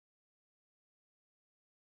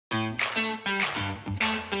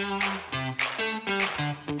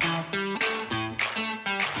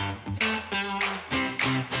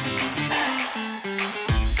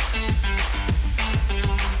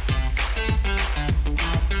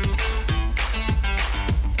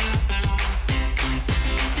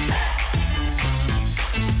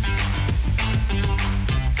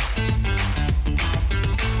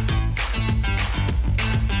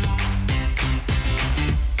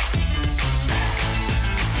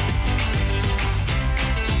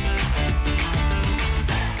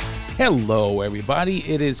Hello, everybody.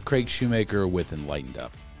 It is Craig Shoemaker with Enlightened.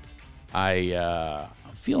 I'm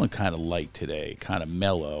feeling kind of light today, kind of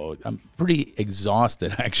mellow. I'm pretty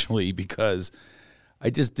exhausted, actually, because I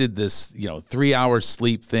just did this, 3-hour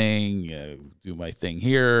sleep thing, do my thing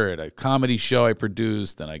here at a comedy show I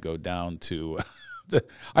produced. Then I go down to,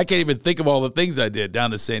 I can't even think of all the things I did, down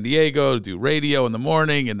to San Diego to do radio in the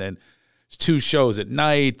morning, and then 2 shows at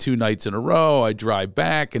night, 2 nights in a row. I drive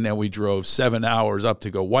back, and then we drove 7 hours up to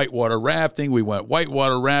go whitewater rafting. We went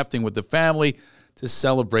whitewater rafting with the family to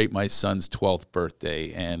celebrate my son's 12th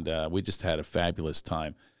birthday, and we just had a fabulous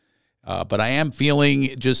time. But I am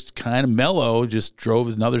feeling just kind of mellow. Just drove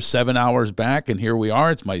another 7 hours back, and here we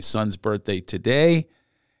are. It's my son's birthday today.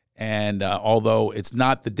 And although it's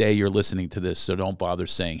not the day you're listening to this, so don't bother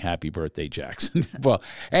saying happy birthday, Jackson. Well,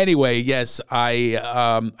 anyway, yes,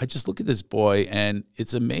 I just look at this boy, and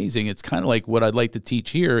it's amazing. It's kind of like what I'd like to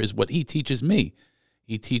teach here is what he teaches me.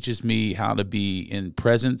 He teaches me how to be in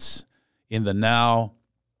presence, in the now.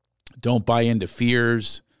 Don't buy into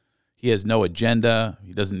fears. He has no agenda.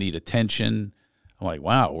 He doesn't need attention. I'm like,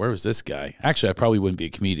 wow, where was this guy? Actually, I probably wouldn't be a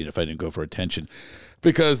comedian if I didn't go for attention,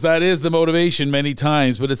 because that is the motivation many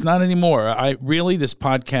times, but it's not anymore. This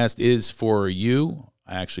podcast is for you.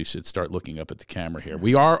 I actually should start looking up at the camera here.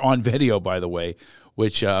 We are on video, by the way,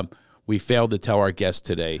 which we failed to tell our guest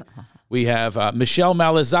today. We have Michelle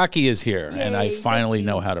Malizaki is here, Yay, and I finally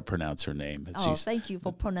know how to pronounce her name. Thank you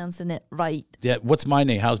for pronouncing it right. Yeah, what's my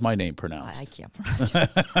name? How's my name pronounced? I can't pronounce it.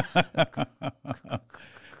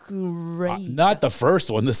 Great. Not the first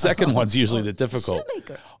one. The second one's usually the difficult.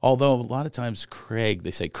 Shoemaker. Although a lot of times Craig,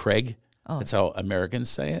 they say Craig. Oh. That's how Americans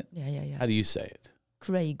say it. Yeah. How do you say it?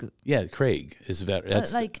 Craig. Yeah, Craig is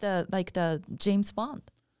that's like the James Bond.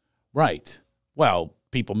 Right. Well,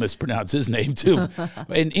 people mispronounce his name too.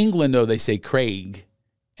 In England, though, they say Craig,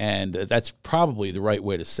 and that's probably the right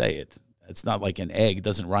way to say it. It's not like an egg. It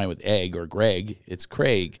doesn't rhyme with egg or Greg. It's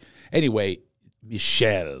Craig. Anyway,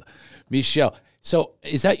 Michelle. So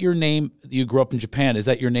is that your name? You grew up in Japan. Is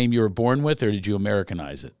that your name you were born with, or did you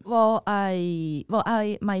Americanize it? Well,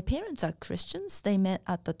 my parents are Christians. They met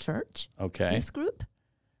at the church. Okay. Youth group.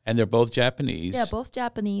 And they're both Japanese. Yeah, both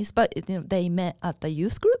Japanese, but they met at the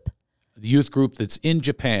youth group. The youth group that's in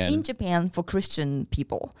Japan. In Japan for Christian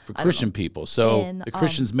people. For Christian people. So the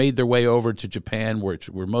Christians made their way over to Japan, which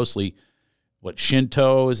were mostly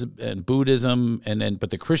Shinto and Buddhism,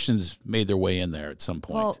 but the Christians made their way in there at some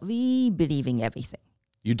point. Well, we believe in everything.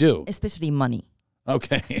 You do? Especially money.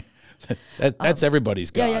 Okay. That's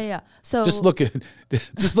everybody's God. Yeah. So just look at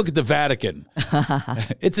the Vatican.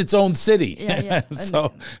 It's its own city. Yeah.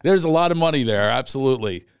 So there's a lot of money there.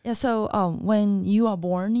 Absolutely. Yeah. So when you are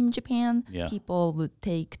born in Japan, yeah. people would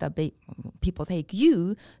take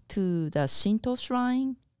you to the Shinto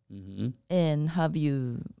shrine and have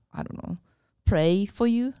you, I don't know, pray for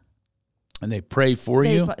you. And they pray for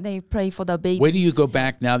you? They pray for the baby. Where do you go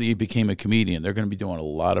back now that you became a comedian? They're going to be doing a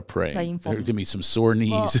lot of praying. There's going to be some sore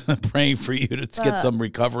knees praying for you to get some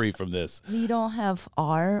recovery from this. We don't have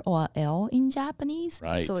R or L in Japanese.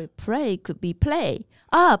 Right. So pray could be play.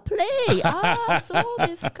 Play. So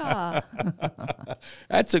desu ka.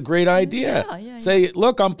 That's a great idea. Yeah. Say,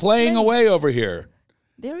 look, I'm playing away over here.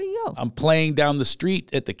 There you go. I'm playing down the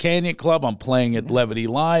street at the Canyon Club. I'm playing at Levity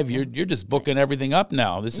Live. You're just booking everything up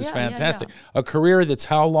now. This is fantastic. Yeah. A career that's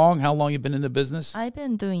how long? How long you been in the business? I've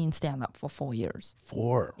been doing stand-up for 4 years.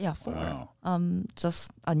 4? Yeah, 4. Wow.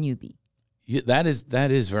 Just a newbie. That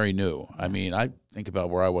is very new. I mean, I think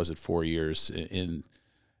about where I was at 4 years.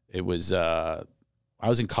 I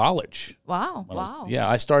was in college. Wow.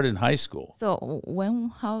 I started in high school. So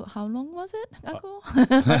how long was it ago?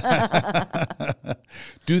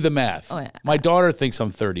 Do the math. Oh, yeah. My daughter thinks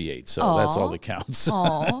I'm 38, so that's all that counts.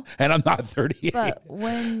 And I'm not 38. But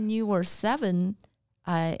when you were 7,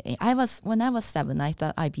 when I was 7, I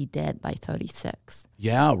thought I'd be dead by 36.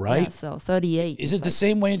 Yeah, right. Yeah, so 38. Is it the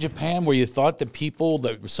same way in Japan where you thought that people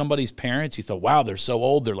that were somebody's parents, you thought, wow, they're so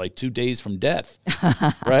old, they're like 2 days from death,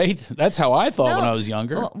 right? That's how I thought when I was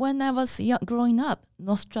younger. When I was growing up,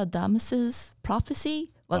 Nostradamus's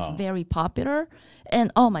prophecy was very popular, and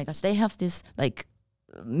oh my gosh, they have this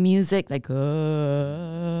music you're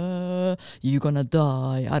gonna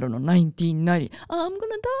die. I don't know, 1990. I'm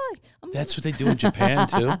gonna die. That's what they do in Japan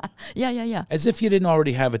too? Yeah. As if you didn't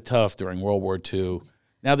already have it tough during World War II.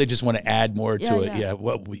 Now they just want to add more to it. Yeah,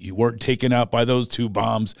 well, you weren't taken out by those 2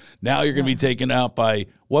 bombs. Now you're going to be taken out by,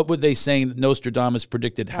 what were they saying Nostradamus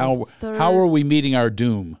predicted? How are we meeting our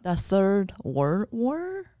doom? The Third World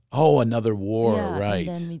War? Oh, another war, right. And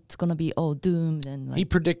then it's going to be all doomed. And he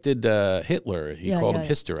predicted Hitler. He called him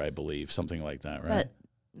Hister, I believe, something like that, right? But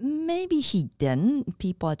maybe he didn't.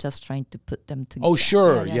 People are just trying to put them together. Oh,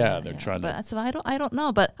 sure. They're trying to. But so I don't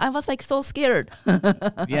know. But I was like so scared.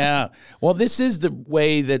 Yeah. Well, this is the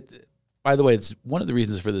way that, by the way, it's one of the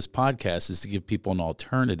reasons for this podcast is to give people an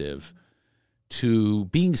alternative to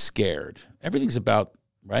being scared. Everything's about,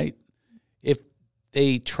 right? If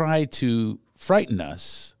they try to frighten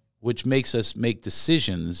us, which makes us make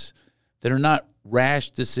decisions that are not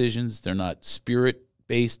rash decisions, they're not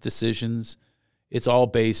spirit-based decisions. It's all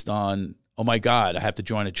based on, oh my God, I have to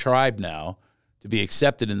join a tribe now to be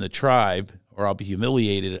accepted in the tribe, or I'll be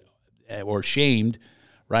humiliated or shamed,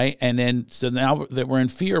 right? And then, so now that we're in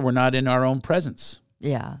fear, we're not in our own presence.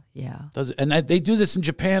 Yeah. And they do this in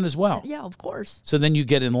Japan as well. Yeah, of course. So then you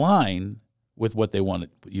get in line with what they want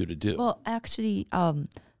you to do. Well, actually,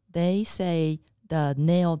 they say the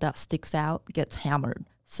nail that sticks out gets hammered.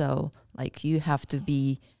 So, like, you have to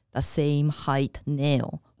be the same height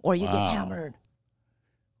nail, or you get hammered.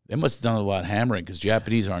 They must have done a lot of hammering because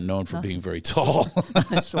Japanese aren't known for being very tall.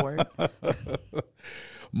 Short.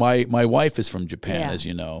 My wife is from Japan, as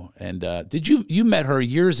you know. And did you met her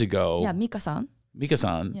years ago? Yeah, Mika-san.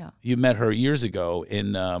 Mika-san. Yeah. You met her years ago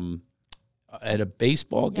in at a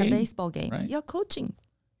baseball game? Yeah, baseball game. Right? You're coaching.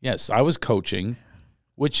 Yes, I was coaching,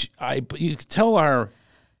 which you tell our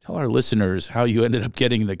listeners how you ended up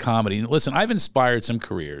getting into comedy. And listen, I've inspired some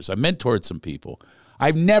careers. I've mentored some people.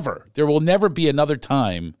 There will never be another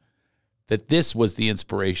time that this was the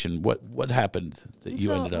inspiration. What happened that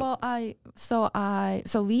you ended up? Well,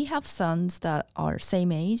 so we have sons that are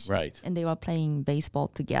same age, Right. And they were playing baseball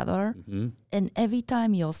together. Mm-hmm. And every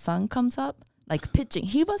time your son comes up, like pitching,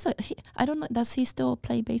 I don't know, does he still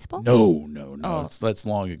play baseball? No. That's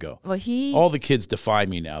long ago. Well, all the kids defy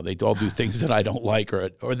me now. They all do things that I don't like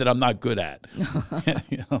or that I'm not good at.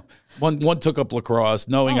 You know, one took up lacrosse,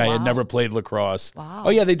 knowing I had never played lacrosse. Wow. Oh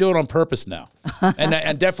yeah, they do it on purpose now.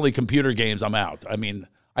 and definitely computer games, I'm out. I mean,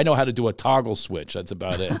 I know how to do a toggle switch. That's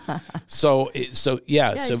about it. So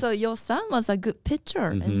your son was a good pitcher,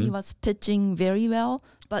 and he was pitching very well.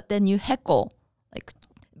 But then you heckle,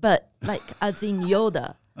 like as in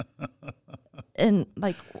Yoda. And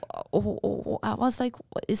like, I was like,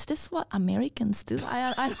 is this what Americans do?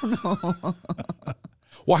 I don't know.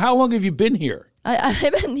 Well, how long have you been here? I've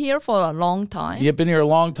been here for a long time. You've been here a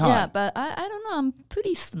long time. Yeah, but I don't know. I'm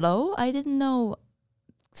pretty slow. I didn't know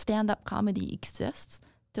stand-up comedy exists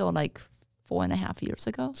till like 4.5 years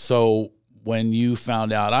ago. So when you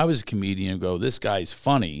found out I was a comedian and go, this guy's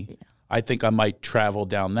funny, I think I might travel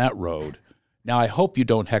down that road. Now, I hope you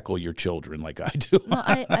don't heckle your children like I do. No,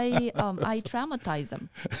 I traumatize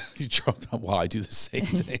them. Well, I do the same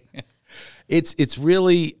thing. It's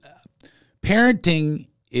really, parenting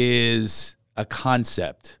is a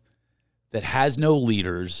concept that has no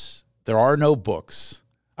leaders. There are no books.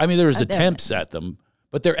 I mean, there's attempts at them,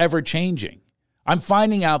 but they're ever changing. I'm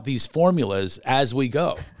finding out these formulas as we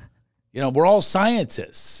go. You know, we're all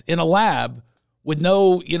scientists in a lab with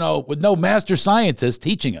no master scientist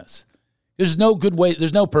teaching us. There's no good way.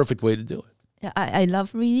 There's no perfect way to do it. Yeah, I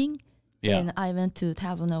love reading. Yeah. And I went to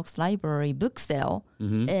Thousand Oaks Library book sale.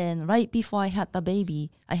 And right before I had the baby,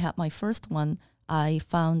 I had my first one. I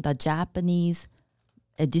found the Japanese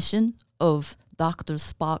edition of Dr.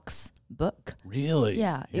 Spock's book. Really?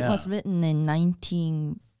 Yeah. It was written in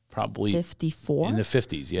 1954. Probably in the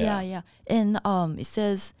 50s, yeah. Yeah. And it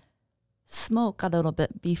says, smoke a little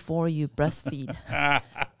bit before you breastfeed.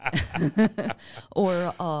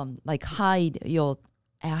 Or like hide your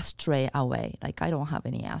ashtray away. Like I don't have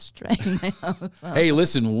any ashtray in my house. Hey,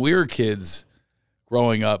 listen, when we were kids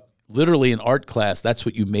growing up, literally in art class, that's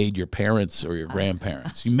what you made your parents or your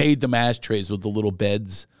grandparents. You made them ashtrays with the little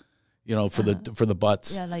beds, for the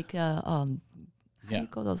butts. Yeah, like how do you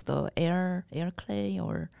call those? The air clay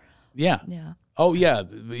or yeah. Oh yeah,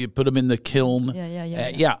 you put them in the kiln.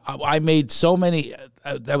 Yeah. I made so many.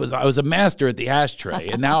 I was a master at the ashtray,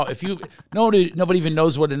 and now nobody even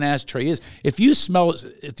knows what an ashtray is. If you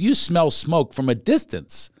smell smoke from a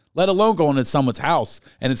distance, let alone going into someone's house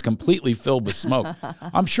and it's completely filled with smoke.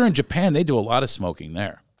 I'm sure in Japan they do a lot of smoking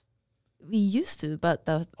there. We used to, but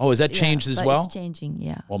is that changed as well? It's changing,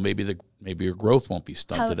 yeah. Well, maybe your growth won't be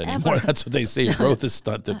stunted anymore. That's what they say. Your growth is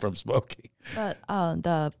stunted from smoking. But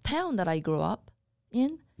the town that I grew up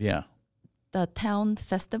in, the town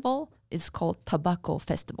festival is called Tobacco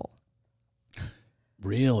Festival.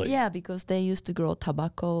 Really? Yeah, because they used to grow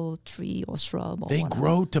tobacco tree or shrub. They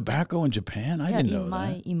grow tobacco in Japan? I didn't know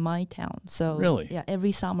that. In my town. So really? Yeah,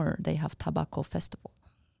 every summer they have tobacco festival.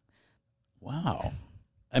 Wow.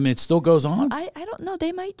 I mean, it still goes on? I don't know.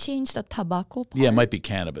 They might change the tobacco part. Yeah, it might be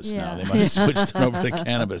cannabis now. Yeah. They might have switched it over to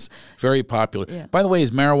cannabis. Very popular. Yeah. By the way,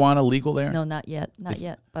 is marijuana legal there? No, not yet. Not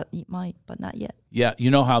yet. But it might, but not yet. Yeah,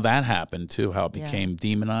 you know how that happened, too, how it became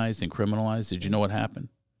demonized and criminalized? Did you know what happened?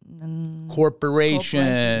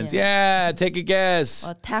 Corporations. Yeah, take a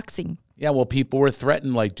guess. Taxing. Yeah, well, people were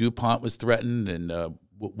threatened, like DuPont was threatened, and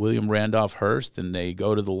William Randolph Hearst, and they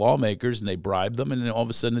go to the lawmakers and they bribe them, and then all of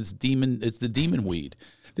a sudden it's the demon weed.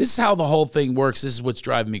 This is how the whole thing works. This is what's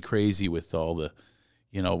driving me crazy with all the,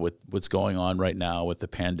 with what's going on right now with the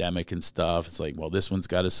pandemic and stuff. It's like, well, this one's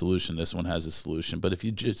got a solution, this one has a solution. But if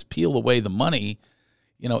you just peel away the money,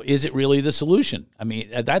 is it really the solution? I mean,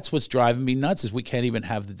 that's what's driving me nuts is we can't even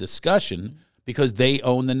have the discussion because they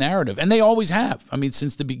own the narrative. And they always have. I mean,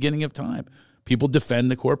 since the beginning of time, people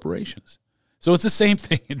defend the corporations. So it's the same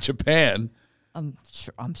thing in Japan. I'm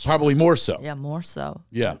sure. Probably more so. Yeah, more so.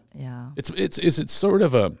 Yeah. Yeah. It's sort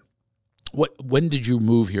of a, when did you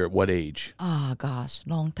move here? At what age? Oh, gosh,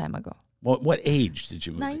 long time ago. What age did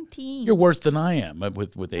you move? 19. You're worse than I am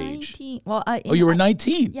with age. 19. Well, you were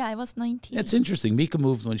 19? Yeah, I was 19. That's interesting. Mika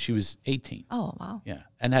moved when she was 18. Oh, wow. Yeah,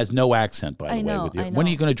 and has no accent, by the way, with you. I know. When are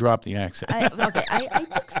you going to drop the accent? I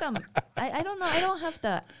took some. I don't know. I don't have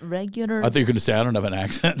the regular. I thought you were going to say I don't have an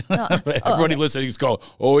accent. No. Everybody listening is going,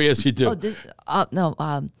 oh, yes, you do. No.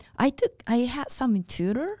 I had some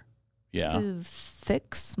tutor. Yeah. To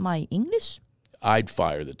fix my English. I'd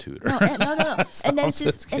fire the tutor. No.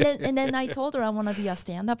 And then I told her I want to be a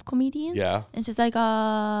stand-up comedian. Yeah. And she's like,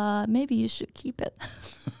 maybe you should keep it.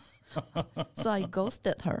 So I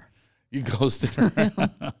ghosted her. You ghosted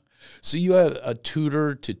her. So you have a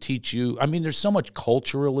tutor to teach you. I mean, there's so much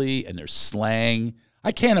culturally, and there's slang.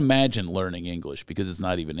 I can't imagine learning English because it's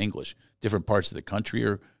not even English. Different parts of the country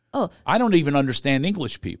are. Oh. I don't even understand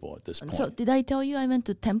English people at this point. So did I tell you I went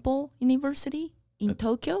to Temple University in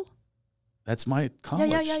Tokyo? That's my college.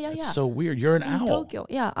 Yeah. It's so weird. You're an owl. Tokyo.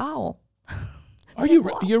 Yeah, owl. Are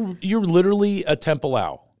you're literally a temple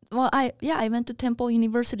owl? Well, I went to Temple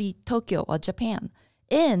University, Tokyo, Japan.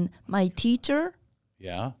 And my teacher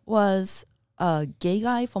was a gay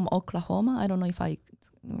guy from Oklahoma. I don't know if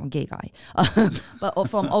gay guy. But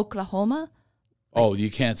from Oklahoma. Oh,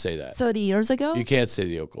 you can't say that. 30 years ago? You can't say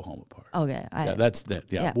the Oklahoma part. Okay. That's that.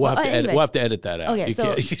 Yeah. We'll have to edit that out. Okay,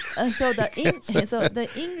 so the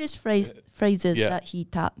English phrases that he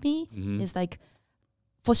taught me is like,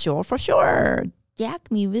 for sure,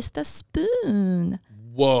 gag me with the spoon.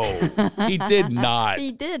 Whoa. He did not.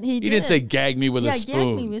 He did. He didn't say gag me with a spoon. Yeah,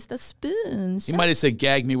 gag me with the spoon. He might have said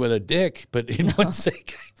gag me with a dick, but he wouldn't say gag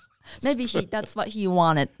me. Maybe that's what he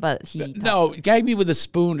wanted, but he... No, Gag Me With a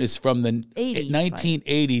Spoon is from the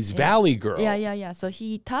 1980s right? Valley Girl. Yeah. So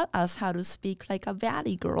he taught us how to speak like a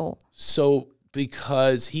Valley Girl. So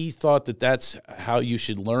because he thought that's how you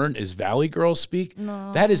should learn is Valley Girls speak?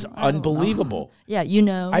 No, that is unbelievable. Yeah,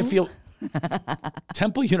 I feel...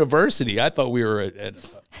 Temple University, I thought we were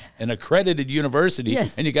an accredited university,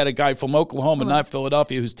 and you got a guy from Oklahoma, not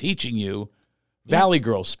Philadelphia, who's teaching you Valley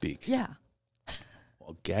Girls speak. Yeah.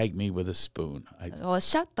 Gag me with a spoon.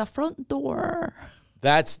 Shut the front door.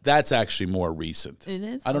 That's actually more recent. It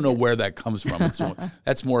is? I don't know where that comes from.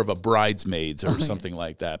 That's more of a Bridesmaids or something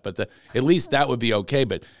like that. But at least that would be okay.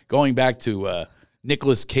 But going back to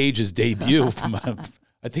Nicolas Cage's debut from,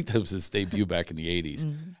 I think that was his debut back in the 80s.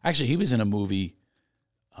 Mm-hmm. Actually, he was in a movie.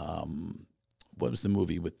 What was the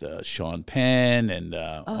movie with Sean Penn and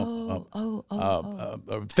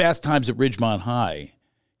Fast Times at Ridgemont High?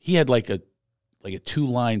 He had like a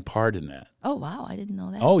 2-line part in that. Oh, wow. I didn't know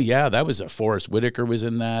that. Oh, yeah. That was Forrest Whitaker was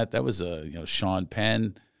in that. That was Sean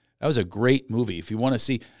Penn. That was a great movie. If you want to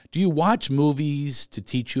see, do you watch movies to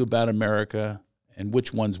teach you about America? And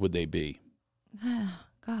which ones would they be?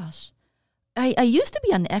 Gosh. I used to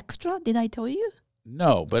be an extra. Did I tell you?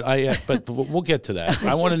 No, but but we'll get to that.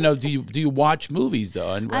 I want to know, do you watch movies,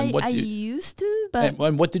 though? And I used to, but...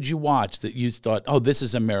 And what did you watch that you thought, oh, this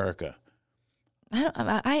is America?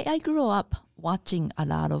 I grew up watching a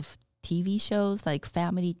lot of TV shows like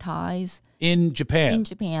Family Ties. In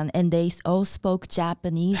Japan? And they all spoke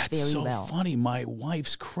Japanese That's very well. That's so funny. My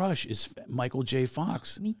wife's crush is Michael J.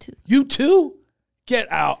 Fox. Me too. You too?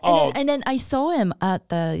 Get out. And then I saw him at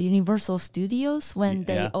the Universal Studios when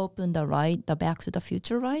they opened the Back to the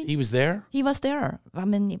Future ride. He was there? He was there. I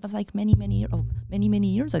mean, it was like many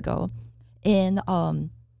years ago. And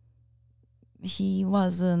he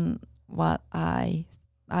wasn't what I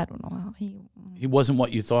don't know. He wasn't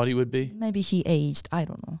what you thought he would be? Maybe he aged. I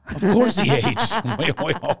don't know. Of course he aged.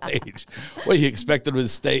 We all age. What, you expected him to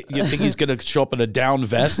stay? You think he's going to show up in a down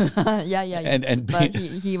vest? Yeah. But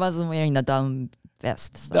he wasn't wearing a down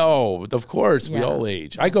best. So. No, of course, we Yeah. all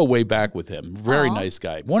age. I go way back with him. Very Aw. nice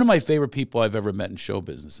guy. One of my favorite people I've ever met in show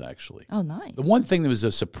business, actually. Oh, nice. The one thing that was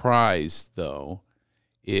a surprise, though,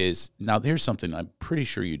 is now here's something I'm pretty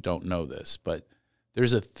sure you don't know this, but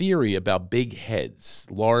there's a theory about big heads,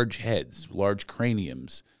 large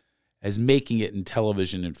craniums, as making it in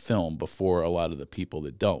television and film before a lot of the people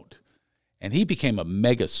that don't. And he became a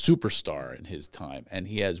mega superstar in his time, and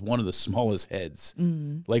he has one of the smallest heads.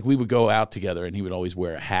 Like, we would go out together, and he would always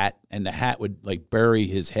wear a hat, and the hat would, like, bury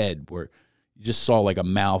his head where you just saw, like, a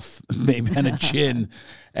mouth maybe and a chin.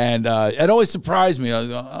 And it always surprised me. I was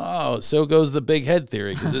going, oh, so goes the big head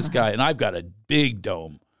theory, because this guy, and I've got a big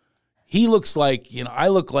dome. He looks like, I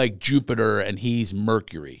look like Jupiter, and he's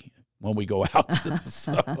Mercury when we go out.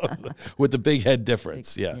 So, with the big head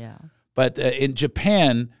difference, yeah. But in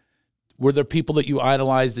Japan... Were there people that you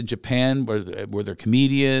idolized in Japan? Were there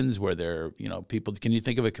comedians? Were there, people? Can you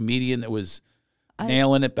think of a comedian that was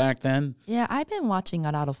nailing it back then? Yeah, I've been watching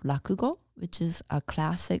a lot of rakugo, which is a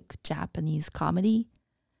classic Japanese comedy.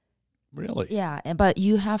 Really? Yeah, but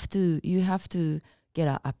you have to get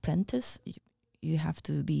an apprentice. You have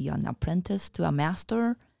to be an apprentice to a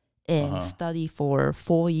master and study for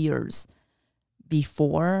 4 years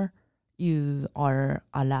before you are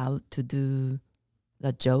allowed to do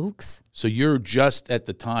the jokes. So you're just at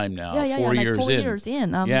the time now, 4 years like 4 in. years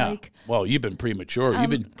in. Well, you've been premature.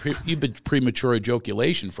 You've been premature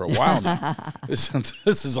ejaculation for a while now.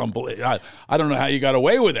 This is unbelievable. I don't know how you got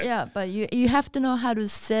away with it. Yeah, but you have to know how to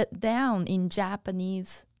sit down in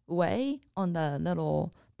Japanese way on the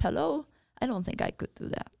little pillow. I don't think I could do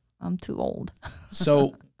that. I'm too old.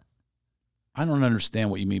 So I don't understand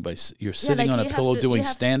what you mean by you're sitting on a pillow doing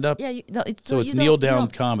stand-up? Yeah. So it's kneel-down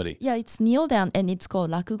comedy. Yeah, it's kneel-down, and it's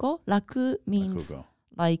called rakugo. Raku means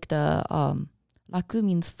like the, raku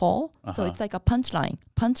means fall. So it's like a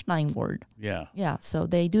punchline word. Yeah. Yeah, so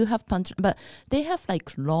they do have but they have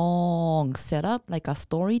like long setup, like a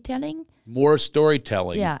storytelling. More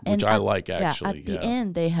storytelling, yeah, which I like, actually. At the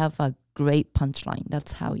end, they have a great punchline.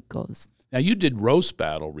 That's how it goes. Now, you did Roast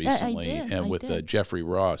Battle recently I with did. Jeffrey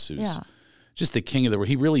Ross, who's just the king of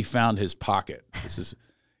he really found his pocket. This is,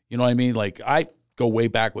 you know what I mean? Like, I go way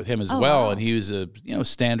back with him as well, and he was a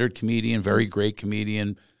standard comedian, very great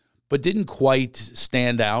comedian, but didn't quite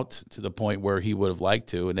stand out to the point where he would have liked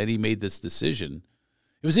to, and then he made this decision.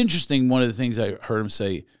 It was interesting. One of the things I heard him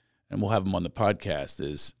say, and we'll have him on the podcast,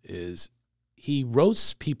 is he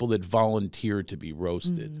roasts people that volunteer to be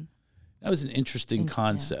roasted. Mm-hmm. That was an interesting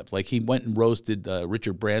concept. Yeah. Like, he went and roasted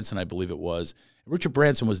Richard Branson, I believe it was. Richard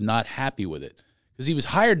Branson was not happy with it because he was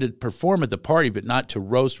hired to perform at the party but not to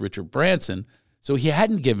roast Richard Branson. So he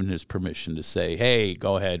hadn't given his permission to say, hey,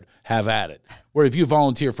 go ahead, have at it. Where if you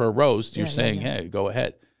volunteer for a roast, you're saying, hey, go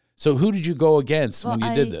ahead. So who did you go against when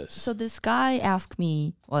you did this? So this guy asked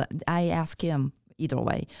me, well, I asked him either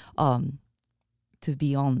way, to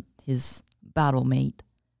be on his battle mate.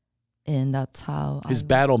 And that's how his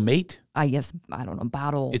battle mate? I guess, I don't know,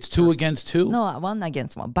 battle. It's two against two? No, one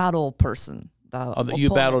against one. Battle person. You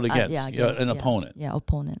battled against, an opponent. Yeah,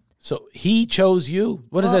 opponent. So he chose you?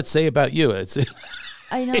 What does that say about you?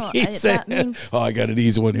 I know. That means, I got an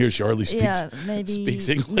easy one here. Charlie speaks English. Maybe,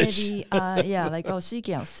 she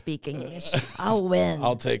can't speak English. I'll win.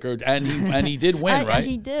 I'll take her. And he did win, right?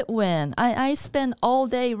 He did win. I spent all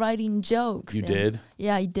day writing jokes. You did?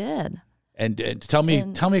 Yeah, I did. And tell me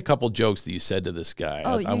a couple jokes that you said to this guy.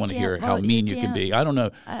 I want to hear how mean you can be. I don't know.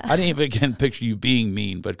 I didn't even again picture you being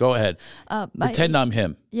mean, but go ahead. Pretend I'm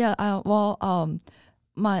him. Yeah.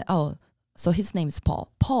 So his name is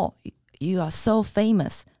Paul. Paul, you are so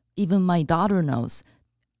famous. Even my daughter knows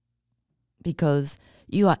because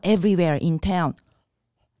you are everywhere in town.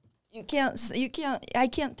 You can't. I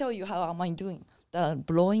can't tell you how am I doing. The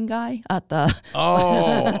blowing guy at the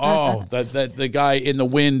the guy in the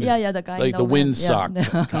wind. Yeah, the guy like in the wind sock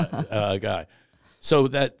guy. So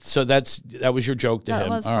that was your joke to him. That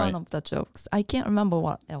was one of the jokes. I can't remember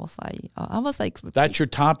what else I was like. That's your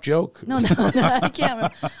top joke? No, I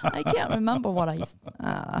can't remember what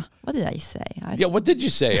what did I say? What did you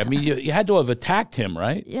say? I mean, you had to have attacked him,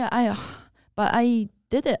 right? Yeah, but I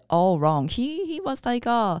did it all wrong. He was like,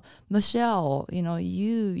 Michelle,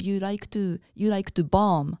 you like to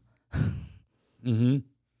bomb. Mm-hmm.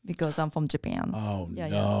 Because I'm from Japan. Oh,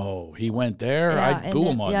 no. He went there? I'd boo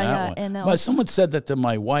him on that one. And someone said that to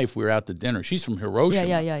my wife. We were out to dinner. She's from Hiroshima.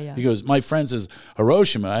 Yeah. He goes, my friend says,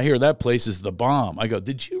 Hiroshima, I hear that place is the bomb. I go,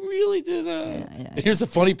 did you really do that? Yeah. Here's the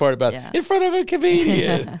funny part about it. In front of a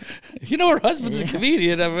comedian. Her husband's a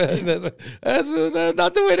comedian. That's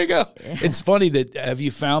not the way to go. Yeah. It's funny that, have you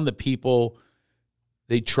found that people,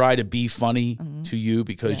 they try to be funny to you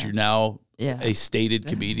because you're now a stated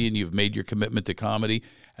comedian. You've made your commitment to comedy.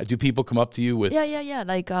 Do people come up to you with? Yeah.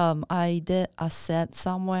 Like I did a set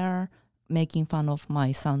somewhere making fun of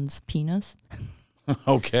my son's penis.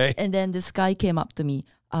 Okay. And then this guy came up to me,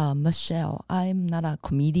 Michelle, I'm not a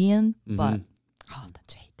comedian, but don't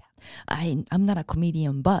you hate that? I'm not a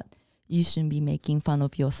comedian, but you shouldn't be making fun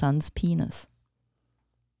of your son's penis.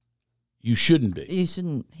 You shouldn't be. You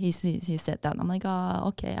shouldn't. He said that. I'm like,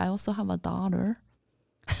 okay. I also have a daughter,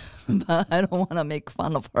 but I don't want to make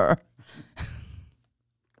fun of her.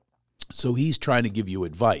 So he's trying to give you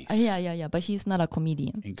advice. Yeah. But he's not a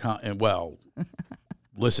comedian. And well,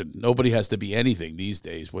 listen, nobody has to be anything these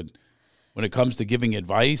days. When it comes to giving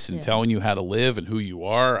advice and telling you how to live and who you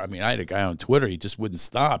are, I mean, I had a guy on Twitter. He just wouldn't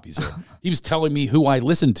stop. He was telling me who I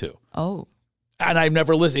listened to. Oh. And I've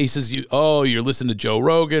never listened. He says, you're listening to Joe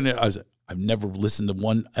Rogan. I was, I've never listened to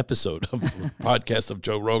one episode of a podcast of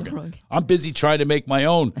Joe Rogan. I'm busy trying to make my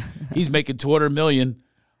own. He's making $200 million.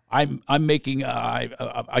 I'm making.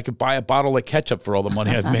 I could buy a bottle of ketchup for all the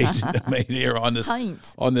money I've made here on this.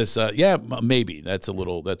 Pints. On this, yeah, maybe that's a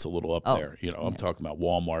little up there. You know, I'm talking about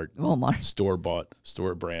Walmart,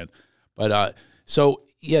 store brand. But so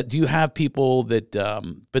yeah, do you have people that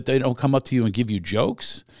but they don't come up to you and give you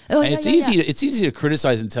jokes? Oh, and it's easy. It's easy to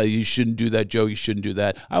criticize and tell you shouldn't do that joke. You shouldn't do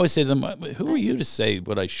that. I always say to them, "Who are you to say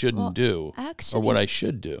what I shouldn't do or what I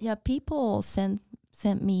should do?" Yeah, people sent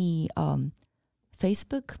me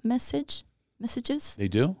Facebook messages. They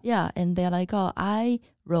do? Yeah, and they're like, "Oh, I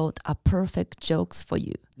wrote a perfect jokes for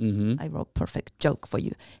you. I wrote perfect joke for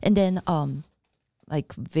you." And then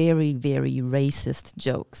like very, very racist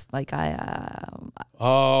jokes. Like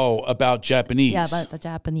about Japanese. Yeah, about the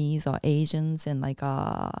Japanese or Asians, and like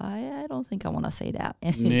I don't think I want to say that.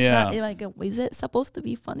 And yeah. It's not, like, is it supposed to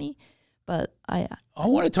be funny? But I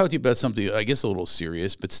want to talk to you about something, I guess a little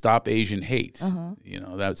serious, but stop Asian hate. You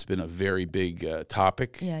know, that's been a very big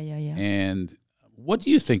topic. Yeah. And what do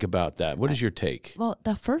you think about that? What is your take? Well,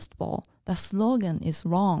 first of all, the slogan is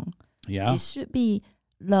wrong. Yeah. It should be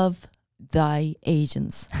love thy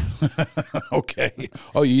Asians. Okay.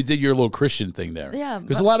 Oh, you did your little Christian thing there. Yeah.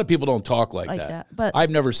 Because a lot of people don't talk like that. But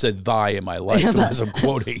I've never said thy in my life unless I'm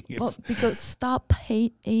quoting. Well, because stop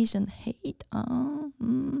Asian hate.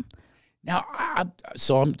 Now,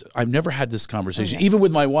 I've never had this conversation, even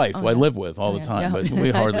with my wife, who I live with all the time, but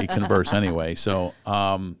we hardly converse anyway. So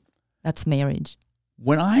that's marriage.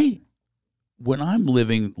 When I'm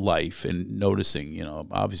living life and noticing, you know,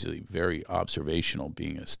 obviously very observational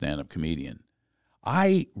being a stand-up comedian,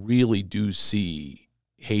 I really do see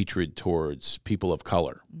hatred towards people of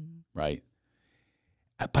color, right?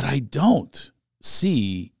 But I don't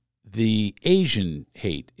see the Asian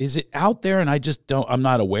hate. Is it out there and I'm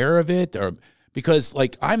not aware of it? Or because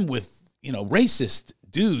like I'm with, you know, racist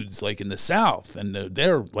dudes like in the South and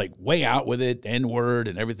they're like way out with it, N-word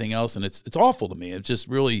and everything else. And it's awful to me. It just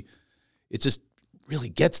really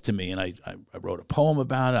gets to me. And I wrote a poem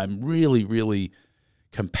about it. I'm really, really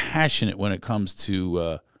compassionate when it comes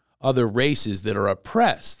to other races that are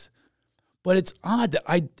oppressed. But it's odd that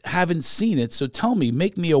I haven't seen it. So tell me,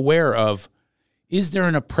 make me aware of, is there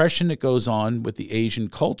an oppression that goes on with the Asian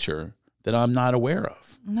culture that I'm not aware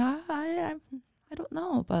of? No, I don't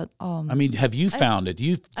know, but I mean, have you found it? Do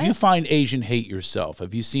you find Asian hate yourself?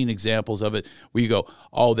 Have you seen examples of it where you go,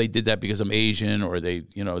 "Oh, they did that because I'm Asian," or they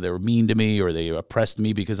were mean to me, or they oppressed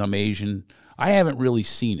me because I'm Asian? I haven't really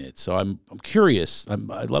seen it, so I'm curious.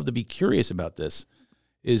 I'd love to be curious about this.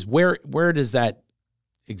 Is where does that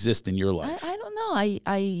exist in your life? I don't know.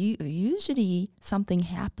 I usually something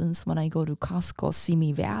happens when I go to Costco,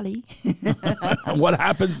 Simi Valley. What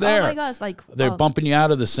happens there? Oh my gosh! Like they're bumping you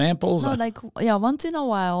out of the samples. No, like once in a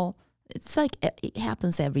while. It's like it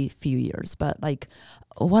happens every few years. But like,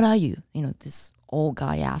 what are you? You know, this old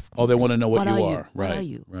guy asks. Oh, they want to know what you are. Right. What are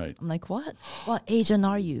you? Right. I'm like, what? What Asian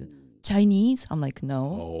are you? Chinese? I'm like,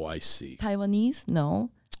 no. Oh, I see. Taiwanese? No.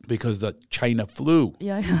 Because the China flu.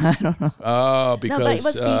 Yeah, I don't know. Oh, because no, but it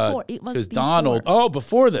was before. It was before. Donald. Oh,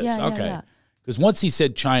 before this. Yeah, okay. yeah. Because once he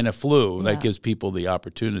said China flu, that gives people the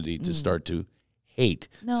opportunity to start to hate.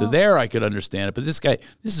 No. So there I could understand it. But this guy,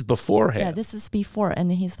 this is beforehand. Yeah, this is before.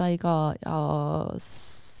 And he's like, Thai,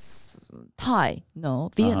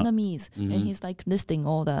 no, Vietnamese. And he's like listing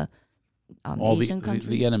all the Asian countries.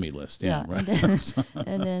 The enemy list. Yeah, right.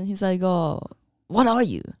 And then he's like, oh, what are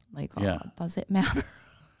you? Like, does it matter?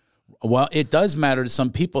 Well, it does matter to some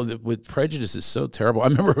people. That with prejudice is so terrible. I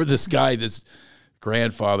remember this guy, this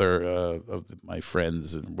grandfather of my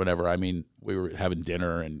friends and whatever. I mean, we were having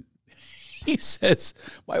dinner and he says,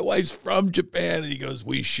 my wife's from Japan. And he goes,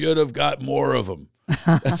 we should have got more of them.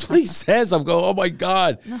 That's what he says. I'm going, oh, my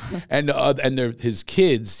God. And his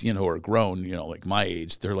kids, are grown, like my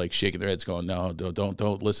age. They're like shaking their heads going, no,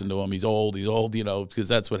 don't listen to him. He's old, because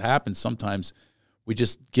that's what happens. Sometimes we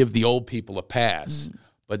just give the old people a pass.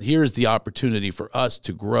 But here's the opportunity for us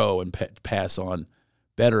to grow and pass on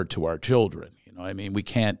better to our children. I mean, we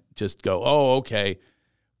can't just go, oh, okay.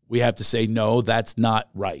 We have to say, no, that's not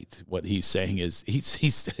right. What he's saying is, he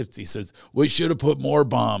says, we should have put more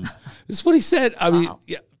bombs. This is what he said. I mean,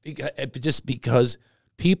 just because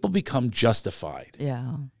people become justified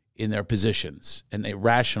in their positions and they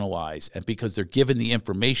rationalize, and because they're given the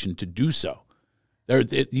information to do so.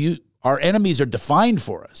 Our enemies are defined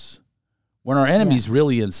for us when our enemy's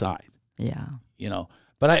really inside. Yeah.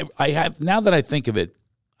 But I have, now that I think of it,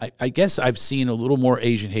 I guess I've seen a little more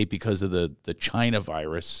Asian hate because of the China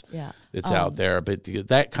virus that's out there. But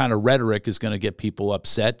that kind of rhetoric is going to get people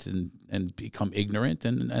upset and become ignorant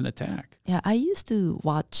and attack. Yeah, I used to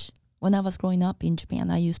watch, when I was growing up in Japan,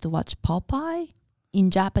 I used to watch Popeye in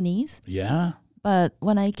Japanese. Yeah. But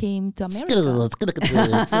when I came to America, no, like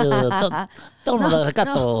Popeye,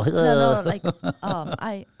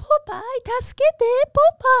 助けて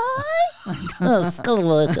Popeye.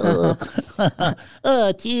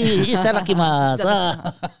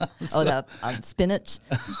 Oh, that spinach.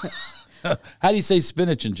 How do you say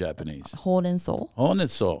spinach in Japanese? Horenso.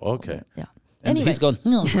 Horenso. Okay. Yeah. And anyway, he's going.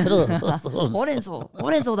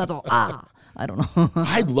 Horenso だと I don't know.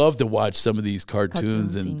 I'd love to watch some of these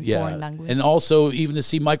cartoons in foreign language. And also even to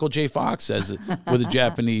see Michael J. Fox with a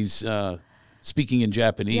Japanese speaking in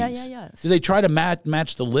Japanese. Yeah. Do they try to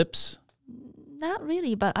match the lips? Not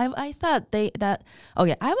really, but I thought I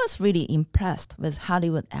was really impressed with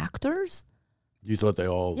Hollywood actors. You thought they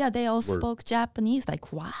all spoke Japanese,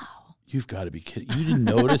 like, wow. You've got to be kidding. You didn't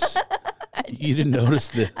notice? You didn't notice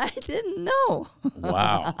that? I didn't know.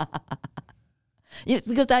 Wow. Yes,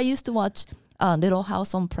 because I used to watch Little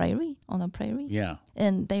House on a Prairie. Yeah.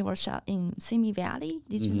 And they were shot in Simi Valley.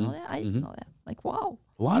 Did you know that? I didn't know that. Like, wow.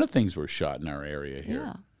 A lot of things were shot in our area here.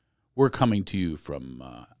 Yeah. We're coming to you from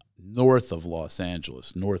north of Los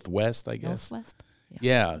Angeles, northwest, I guess. Northwest.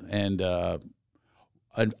 Yeah. And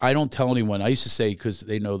I don't tell anyone. I used to say, because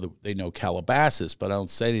they know Calabasas, but I don't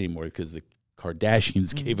say it anymore because the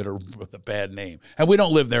Kardashians gave it a bad name. And we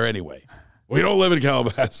don't live there anyway. We don't live in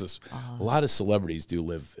Calabasas. A lot of celebrities do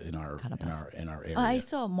live in our area. I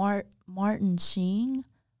saw Martin Sheen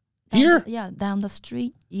here. Down the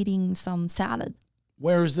street eating some salad.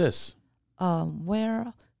 Where is this?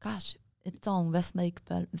 Gosh, it's on Westlake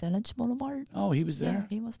Village Boulevard. Oh, he was there.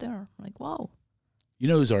 Yeah, he was there. Like, wow. You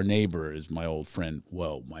know who's our neighbor is my old friend.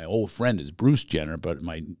 Well, my old friend is Bruce Jenner, but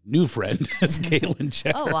my new friend is Caitlyn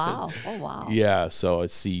Jenner. Oh wow. Yeah, so I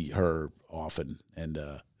see her often, and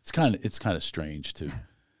it's kind of strange to,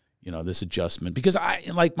 this adjustment, because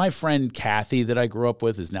like my friend Kathy that I grew up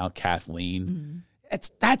with is now Kathleen.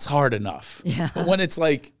 That's hard enough. Yeah. But when it's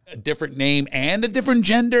like a different name and a different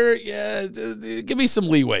gender, give me some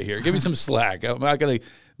leeway here. Give me some slack. I'm not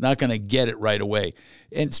gonna get it right away.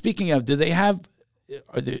 And speaking of, do they have?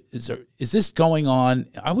 Is this going on?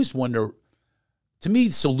 I always wonder. To me,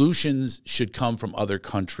 solutions should come from other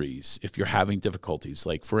countries if you're having difficulties.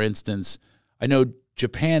 Like, for instance, I know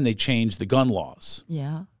Japan, they changed the gun laws.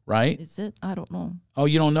 Yeah. Right? Is it? I don't know. Oh,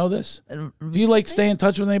 you don't know this? Do you like stay in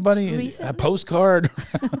touch with anybody? Recently? A postcard?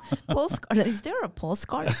 Postcard? Is there a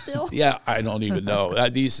postcard still? Yeah, I don't even know.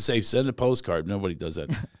 They used to say, send a postcard. Nobody does that.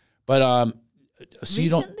 But so you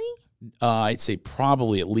don't. I'd say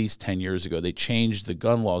probably at least 10 years ago, they changed the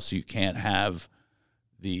gun law so you can't have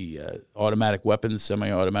the automatic weapons,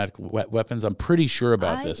 semi-automatic weapons. I'm pretty sure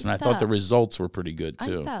about this, and I thought the results were pretty good,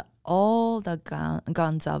 too. I thought all the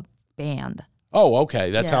guns are banned. Oh, okay.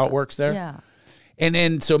 That's how it works there? Yeah. And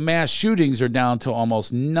then, so mass shootings are down to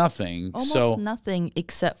almost nothing. Almost nothing,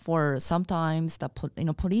 except for sometimes the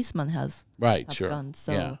policeman has guns,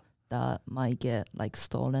 so that might get like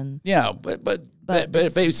stolen. Yeah, but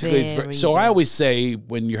basically, it's very, so I always say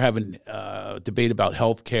when you're having a debate about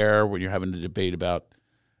healthcare, when you're having a debate about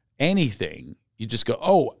anything, you just go,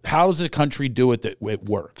 oh, how does a country do it that it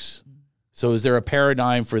works? So is there a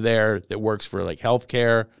paradigm for there that works for like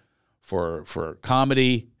healthcare, for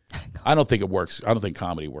comedy? I don't think it works. I don't think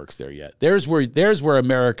comedy works there yet. There's where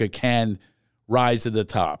America can rise to the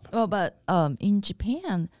top. Oh, but in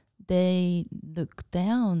Japan, they look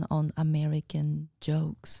down on American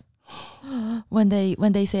jokes. When they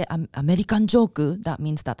say American joke, that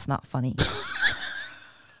means that's not funny.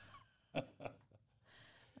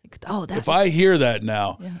 like, oh, that. If I hear that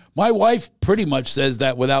now, my wife pretty much says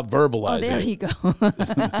that without verbalizing. Oh, there you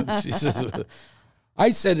go. She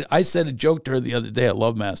says, I said a joke to her the other day at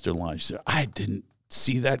Love Master Lunch. She said, I didn't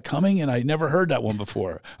see that coming, and I never heard that one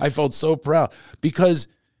before. I felt so proud because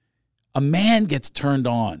a man gets turned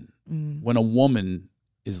on when a woman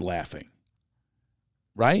is laughing,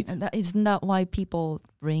 right? And isn't that why people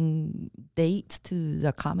bring dates to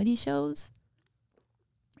the comedy shows?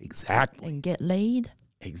 Exactly. And get laid?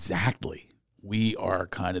 Exactly. We are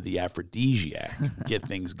kind of the aphrodisiac, get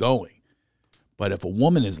things going. But if a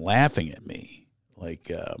woman is laughing at me,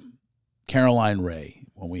 like Caroline Ray,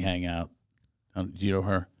 when we hang out, do you know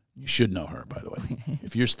her? You should know her, by the way.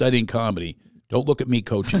 If you're studying comedy, don't look at me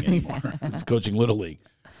coaching anymore. Coaching Little League.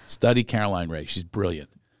 Study Caroline Ray. She's brilliant.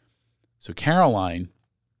 So Caroline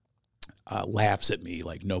laughs at me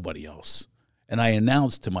like nobody else. And I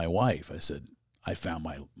announced to my wife, I said, I found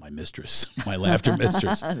my mistress, my laughter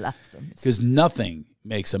mistress. Because nothing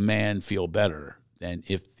makes a man feel better than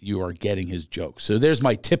if you are getting his jokes. So there's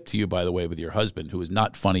my tip to you, by the way, with your husband, who is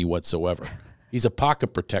not funny whatsoever. He's a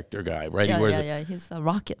pocket protector guy, right? Yeah. He's a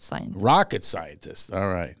rocket scientist. Rocket scientist. All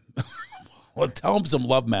right. Well, tell him some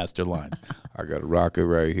Love Master lines. I got a rocket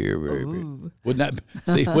right here, baby. Ooh. Wouldn't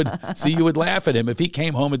that see? You would laugh at him if he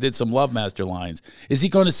came home and did some Love Master lines. Is he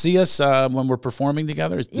going to see us when we're performing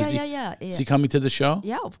together? Is he coming to the show?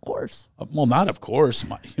 Yeah, of course. Well, not of course.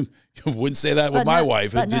 You wouldn't say that with my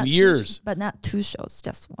wife. It's been years. But not 2 shows,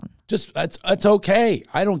 just 1. Just that's okay.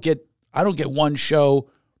 I don't get 1 show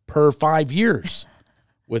per 5 years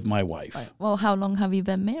with my wife. Right. Well, how long have you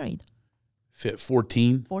been married?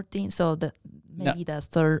 14. 14. So maybe the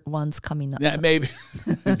 3rd one's coming up. Yeah, maybe.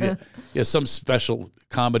 yeah, some special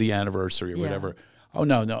comedy anniversary or whatever. Oh,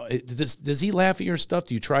 no. Does he laugh at your stuff?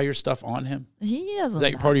 Do you try your stuff on him? He doesn't.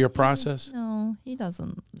 Is that part of your process? No, he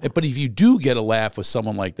doesn't. But if you do get a laugh with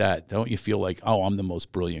someone like that, don't you feel like, oh, I'm the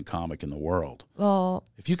most brilliant comic in the world? Well,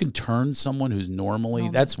 if you can turn someone who's normally,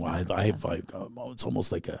 that's why I have it's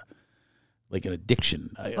almost like an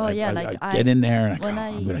addiction. I get in there and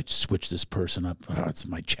I'm going to switch this person up. Oh, it's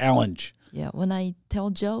my challenge. Yeah, when I tell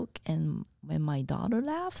joke and when my daughter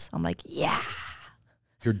laughs, I'm like, yeah.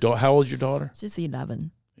 How old is your daughter? She's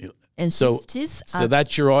 11. And so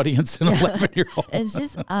that's your audience, an 11-year-old.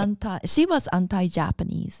 And she was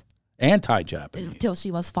anti-Japanese. Anti-Japanese. Till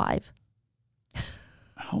she was 5.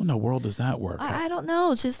 How in the world does that work? I don't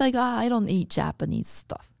know. She's like, I don't eat Japanese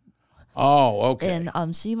stuff. Oh, okay.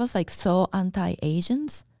 And she was like so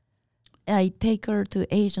anti-Asians. I take her to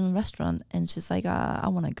Asian restaurant and she's like, I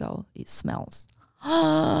want to go. It smells.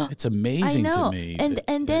 It's amazing to me.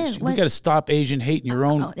 And then we got to stop Asian hate in your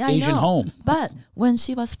own Asian home. But when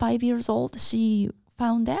she was 5 years old, she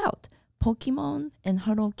found out Pokemon and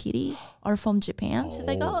Hello Kitty are from Japan. She's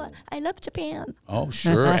like, oh, I love Japan. Oh,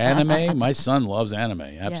 sure. Anime. My son loves anime.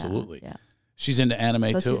 Absolutely. Yeah. She's into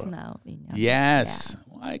anime too. So she's now in anime. Yes. Yeah.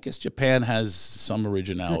 Well, I guess Japan has some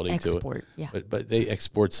originality to it. Yeah. But they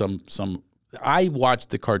export some. I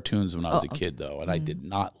watched the cartoons when I was a kid though, and I did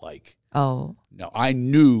not like. Oh. No, I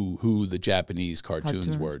knew who the Japanese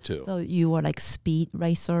cartoons were too. So you were like Speed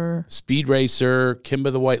Racer. Speed Racer,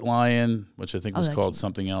 Kimba the White Lion, which I think was called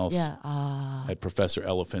something else. Yeah. Had Professor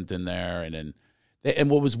Elephant in there,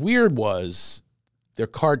 and what was weird was their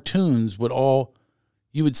cartoons would all.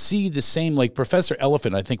 You would see the same, like Professor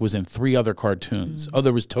Elephant, I think, was in 3 other cartoons. Oh,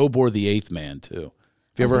 there was Tobor the 8th Man, too.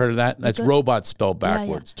 Have you ever heard of that? That's robots spelled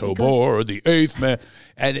backwards. Yeah. Tobor the 8th Man.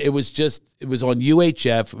 And it was on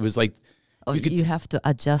UHF. It was like... you have to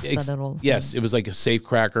adjust the little thing. Yes, it was like a safe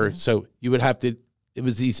cracker. So you would have to... It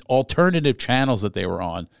was these alternative channels that they were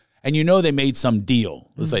on. And they made some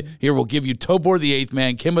deal. It was like, here, we'll give you Tobor the 8th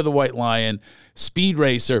Man, Kimba the White Lion, Speed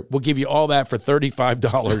Racer. We'll give you all that for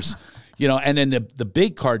 $35. And then the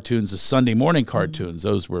big cartoons, the Sunday morning cartoons,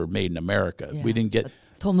 those were made in America. Yeah. We didn't get...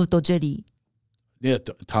 Tom to Jerry. Yeah,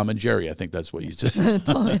 Tom and Jerry, I think that's what you said.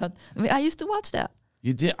 I used to watch that.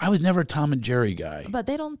 You did? I was never a Tom and Jerry guy. But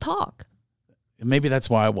they don't talk. Maybe that's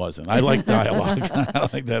why I wasn't. I like dialogue. I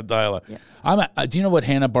like to have dialogue. Yeah. Do you know what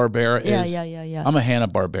Hanna-Barbera is? Yeah. I'm a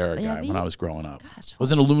Hanna-Barbera guy when I was growing up. Gosh,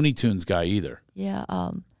 wasn't a Looney Tunes guy either. Yeah,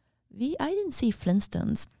 I didn't see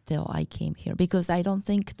Flintstones till I came here because I don't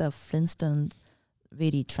think the Flintstones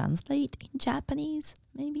really translate in Japanese.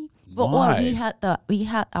 Maybe, or we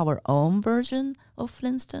had our own version of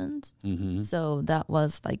Flintstones, so that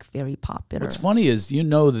was like very popular. What's funny is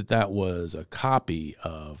that was a copy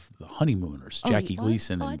of the Honeymooners, Jackie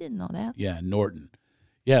Gleason. Oh, I didn't know that. Yeah, Norton.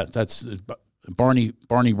 Yeah, that's Barney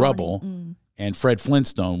Rubble and Fred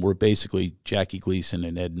Flintstone were basically Jackie Gleason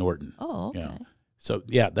and Ed Norton. Oh, okay. So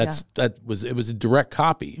it was a direct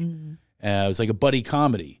copy. It was like a buddy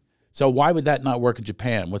comedy. So why would that not work in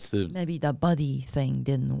Japan? What's the... Maybe the buddy thing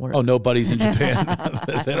didn't work. Oh, no buddies in Japan?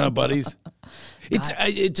 They don't have buddies?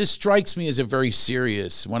 It just strikes me as a very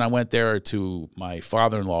serious... When I went there to my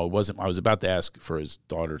father-in-law, I was about to ask for his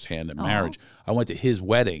daughter's hand in marriage. I went to his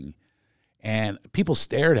wedding, and people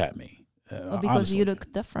stared at me. Because honestly. you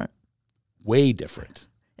look different. Way different.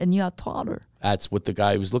 And you are taller. That's what the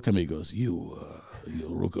guy who was looking at me goes, you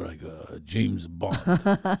look like James Bond.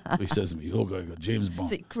 So he says to me, you look like James Bond.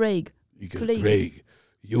 Say, Craig. Craig,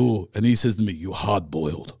 and he says to me, you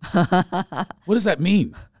hard-boiled. What does that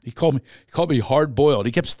mean? He called me hard-boiled.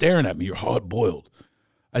 He kept staring at me, you're hard-boiled.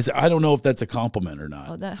 I said, I don't know if that's a compliment or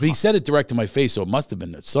not. But he said it direct to my face, so it must have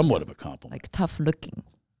been somewhat of a compliment. Like tough-looking.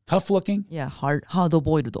 Tough-looking? Yeah,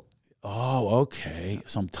 hard-boiled. Oh, okay.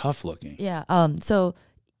 So I'm tough-looking. Yeah, so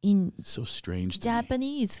in so strange to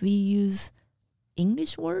Japanese, we use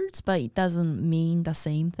English words, but it doesn't mean the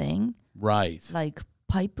same thing. Right. Like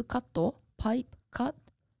pipe cut.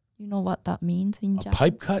 You know what that means in Japan?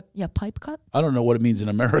 Pipe cut? Yeah, pipe cut. I don't know what it means in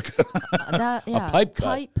America. A pipe cut.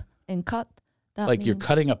 Pipe and cut. Like you're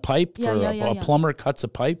cutting a pipe for a plumber cuts a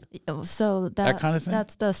pipe? So that kind of thing?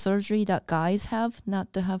 That's the surgery that guys have,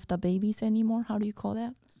 not to have the babies anymore. How do you call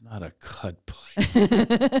that? It's not a cut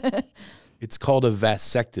pipe. It's called a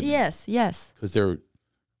vasectomy. Yes. Because they're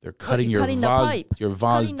cutting your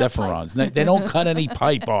vas deferens. They don't cut any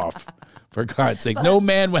pipe off. For God's sake, no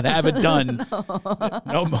man would have it done.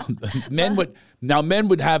 Men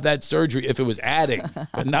would have that surgery if it was adding,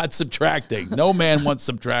 but not subtracting. No man wants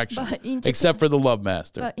subtraction, except for the love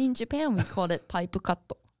master. But in Japan, we call it pipe cut.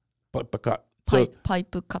 Pipe cut. Pipe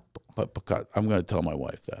cut. Pipe cut. I'm going to tell my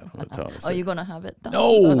wife that. I'm going to tell her. Are you going to have it done?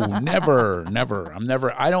 No, never.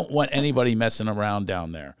 I don't want anybody messing around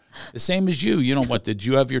down there. The same as you. You don't want. Did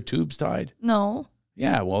you have your tubes tied? No.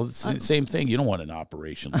 Yeah. Well, it's the same thing. You don't want an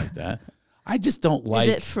operation like that. I just don't like.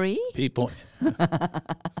 Is it free? People.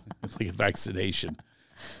 It's like a vaccination.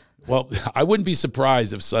 Well, I wouldn't be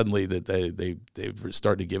surprised if suddenly that they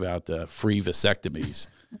start to give out free vasectomies,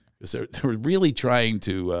 because they're really trying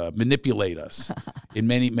to manipulate us in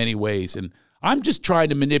many ways, and I'm just trying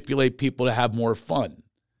to manipulate people to have more fun.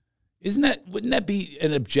 Wouldn't that be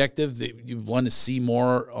an objective that you want to see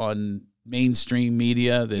more on mainstream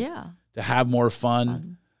media? To have more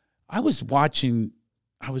fun. I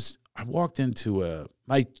walked into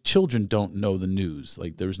my children don't know the news.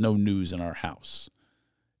 Like, there's no news in our house.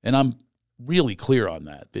 And I'm really clear on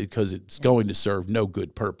that, because it's going to serve no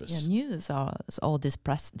good purpose. Yeah, news is all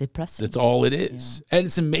depressing. That's all it is. Yeah. And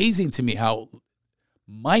it's amazing to me how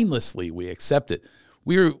mindlessly we accept it.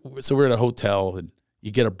 We're at a hotel, and you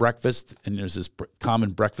get a breakfast, and there's this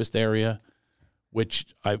common breakfast area, which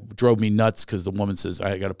drove me nuts, because the woman says,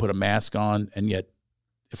 I got to put a mask on, and yet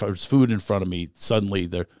if there's food in front of me, suddenly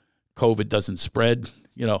the COVID doesn't spread,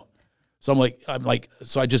 So I'm like,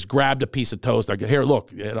 so I just grabbed a piece of toast. I go, here,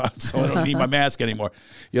 look, so I don't need my mask anymore,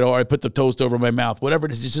 or I put the toast over my mouth, whatever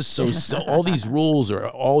it is. It's just so all these rules are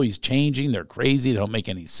always changing. They're crazy. They don't make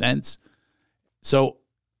any sense. So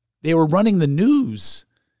they were running the news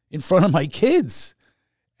in front of my kids.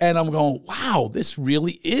 And I'm going, wow, this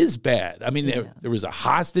really is bad. I mean, there was a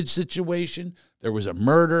hostage situation. There was a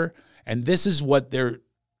murder. And this is what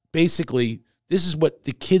this is what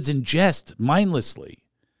the kids ingest mindlessly,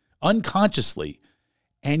 unconsciously.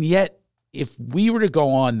 And yet, if we were to go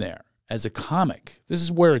on there as a comic, this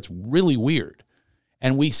is where it's really weird,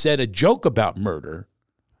 and we said a joke about murder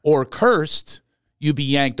or cursed, you'd be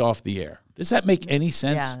yanked off the air. Does that make any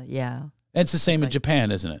sense? Yeah. And it's the same in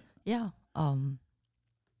Japan, isn't it? Yeah.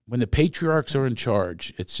 When the patriarchs are in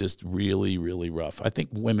charge, it's just really, really rough. I think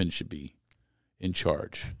women should be in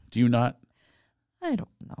charge. Do you not? I don't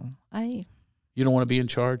know. You don't want to be in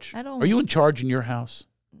charge? I don't. Are you in charge in your house?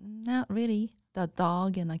 Not really. The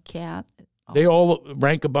dog and a cat. They all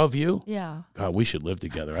rank above you? Yeah. God, we should live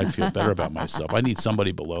together. I'd feel better about myself. I need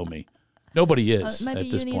somebody below me. Nobody is maybe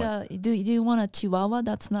at this you need point. Do you want a Chihuahua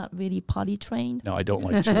that's not really potty trained? No, I don't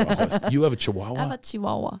like Chihuahuas. You have a Chihuahua? I have a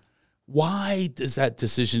Chihuahua. Why does that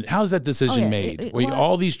decision? How is that decision made?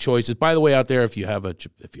 All these choices. By the way, out there, if you have a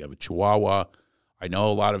Chihuahua, I know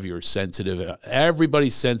a lot of you are sensitive.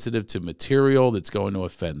 Everybody's sensitive to material that's going to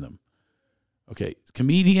offend them. Okay,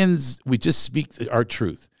 comedians, we just speak our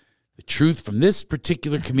truth. The truth from this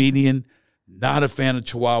particular comedian. Not a fan of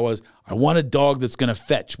Chihuahuas. I want a dog that's going to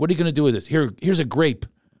fetch. What are you going to do with this? Here's a grape.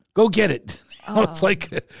 Go get it. It's like,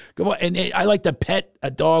 come on. And I like to pet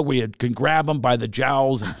a dog where you can grab them by the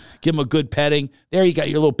jowls and give them a good petting. There you got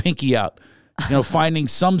your little pinky out. Finding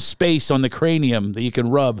some space on the cranium that you can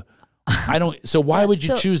rub. So why would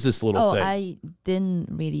you choose this little thing? I didn't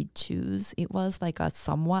really choose. It was like a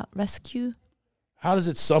somewhat rescue. How does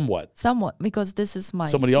it somewhat? Somewhat, because this is my...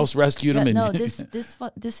 Somebody else rescued him? And no,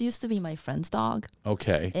 this used to be my friend's dog.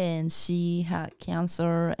 Okay. And she had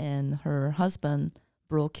cancer, and her husband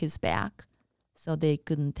broke his back, so they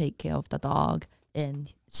couldn't take care of the dog,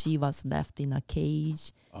 and she was left in a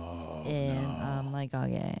cage. Oh, and no. I'm like,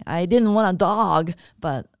 okay, I didn't want a dog,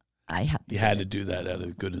 but I had to. You had to do that out of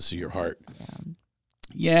the goodness of your heart. Yeah.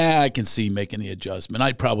 Yeah, I can see making the adjustment.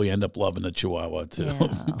 I'd probably end up loving a Chihuahua too.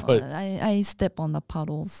 Yeah, But I step on the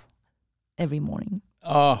puddles every morning.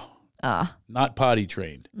 oh, not potty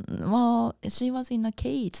trained. Well, she was in a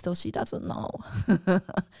cage, so she doesn't know.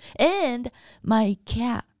 And my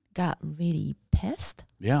cat got really pissed.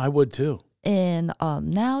 Yeah, I would too. And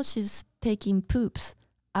now she's taking poops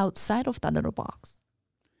outside of the little box.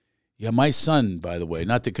 Yeah, my son, by the way,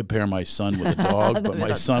 not to compare my son with a dog, but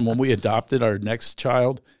my son, when we adopted our next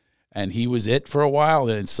child, and he was it for a while,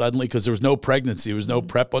 and suddenly, because there was no pregnancy, there was no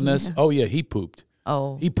prep on this, oh yeah, he pooped.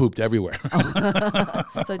 Oh. He pooped everywhere.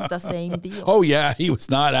 So it's the same deal. Oh yeah, he was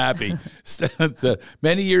not happy.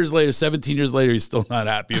 Many years later, 17 years later, he's still not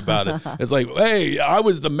happy about it. It's like, hey, I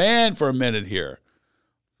was the man for a minute here.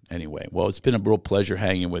 Anyway, well, it's been a real pleasure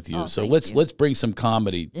hanging with you. Oh, so let's bring some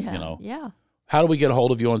comedy, Yeah, you know. yeah. How do we get a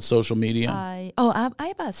hold of you on social media? I have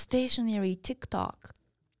a stationary TikTok.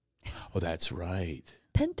 Oh, that's right.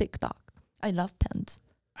 Pen TikTok. I love pens.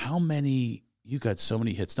 How many? You got so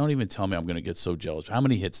many hits. Don't even tell me. I'm going to get so jealous. How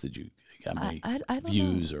many hits did you get? How many I don't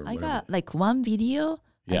views know. or I whatever? got like one video.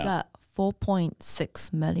 Yeah. I got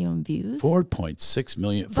 4.6 million views. 4.6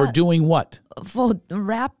 million. For But- doing what? For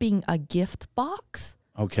wrapping a gift box.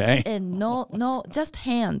 Okay. And no, just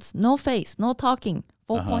hands, no face, no talking.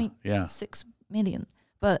 4.6 yeah. million.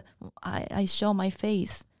 But I show my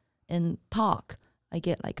face and talk. I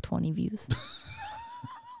get like 20 views.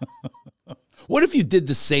 What if you did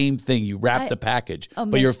the same thing? You wrapped the package,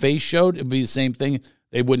 but your face showed? It'd be the same thing.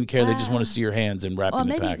 They wouldn't care. They just want to see your hands and wrapping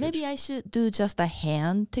the package. Maybe I should do just a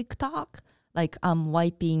hand TikTok. Like I'm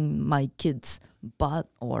wiping my kid's butt,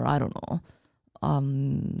 or I don't know.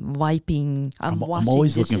 Wiping. I'm washing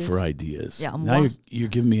always dishes. looking for ideas. Yeah, now you're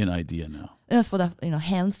giving me an idea now. For the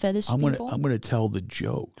hand fetish people. I'm gonna tell the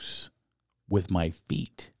jokes with my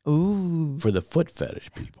feet. Ooh. For the foot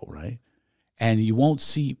fetish people, right? And you won't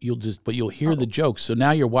see. You'll hear the jokes. So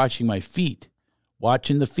now you're watching my feet,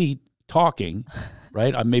 watching the feet talking,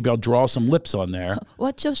 right? Maybe I'll draw some lips on there.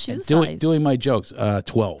 What's your shoe size? Doing my jokes.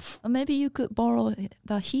 12. Or maybe you could borrow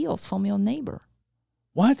the heels from your neighbor.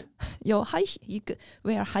 What? You could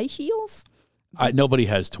wear high heels. Nobody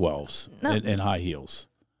has 12s and high heels.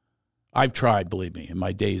 I've tried, believe me, in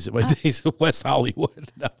my days in West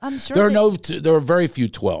Hollywood. No. I'm sure there are very few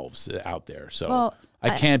 12s out there. So I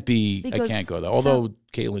can't go there. Although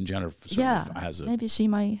Caitlyn Jenner has a maybe she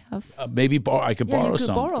might have. Maybe I could borrow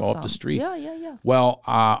some off the street. Yeah. Well,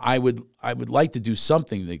 I would like to do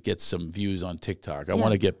something that gets some views on TikTok. I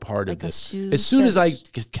want to get part of this. As soon as I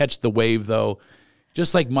catch the wave, though,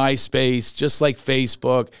 just like MySpace, just like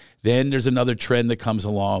Facebook, then there's another trend that comes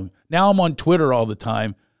along. Now I'm on Twitter all the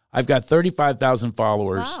time. I've got 35,000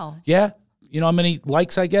 followers. Wow. Yeah. You know how many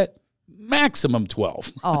likes I get? Maximum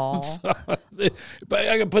 12. Oh. But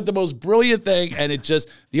I can put the most brilliant thing, and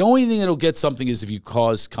the only thing that'll get something is if you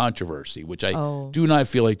cause controversy, which I do not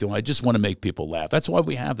feel like doing. I just want to make people laugh. That's why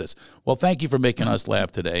we have this. Well, thank you for making us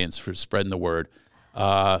laugh today and for spreading the word.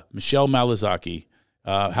 Michelle Malizaki,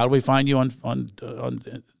 how do we find you on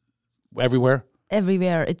everywhere?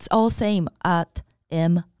 Everywhere. It's all same at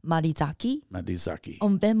M. Malizaki.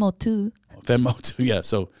 On Venmo too. Venmo too, yeah.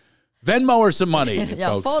 So Venmo or some money, yeah,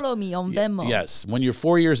 folks. Follow me on Venmo. Yes. When you're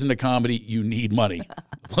 4 years into comedy, you need money.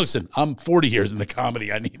 Listen, I'm 40 years into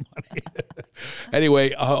comedy. I need money.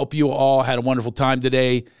 Anyway, I hope you all had a wonderful time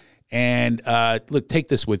today. And look, take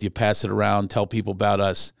this with you. Pass it around. Tell people about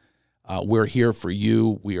us. We're here for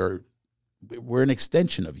you. We're an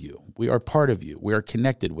extension of you. We are part of you. We are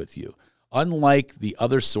connected with you. Unlike the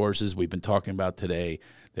other sources we've been talking about today,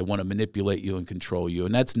 they want to manipulate you and control you.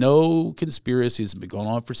 And that's no conspiracy. It's been going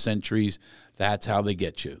on for centuries. That's how they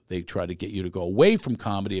get you. They try to get you to go away from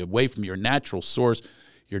comedy, away from your natural source,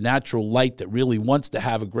 your natural light that really wants to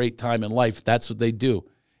have a great time in life. That's what they do,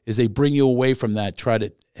 is they bring you away from that, try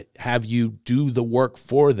to have you do the work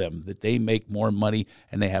for them, that they make more money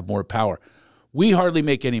and they have more power. We hardly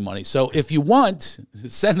make any money. So if you want,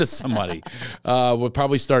 send us some money. We'll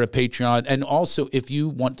probably start a Patreon. And also, if you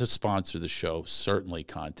want to sponsor the show, certainly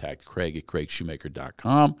contact Craig at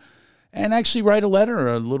craigshoemaker.com and actually write a letter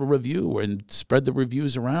or a little review and spread the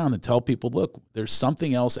reviews around and tell people, look, there's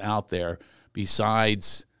something else out there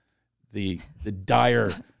besides the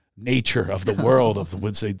dire nature of the world of the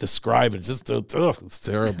when they describe it. It's just it's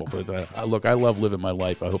terrible. But look, I love living my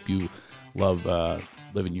life. I hope you love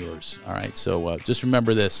living yours. All right, so just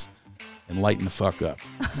remember this and lighten the fuck up.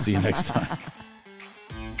 See you next time.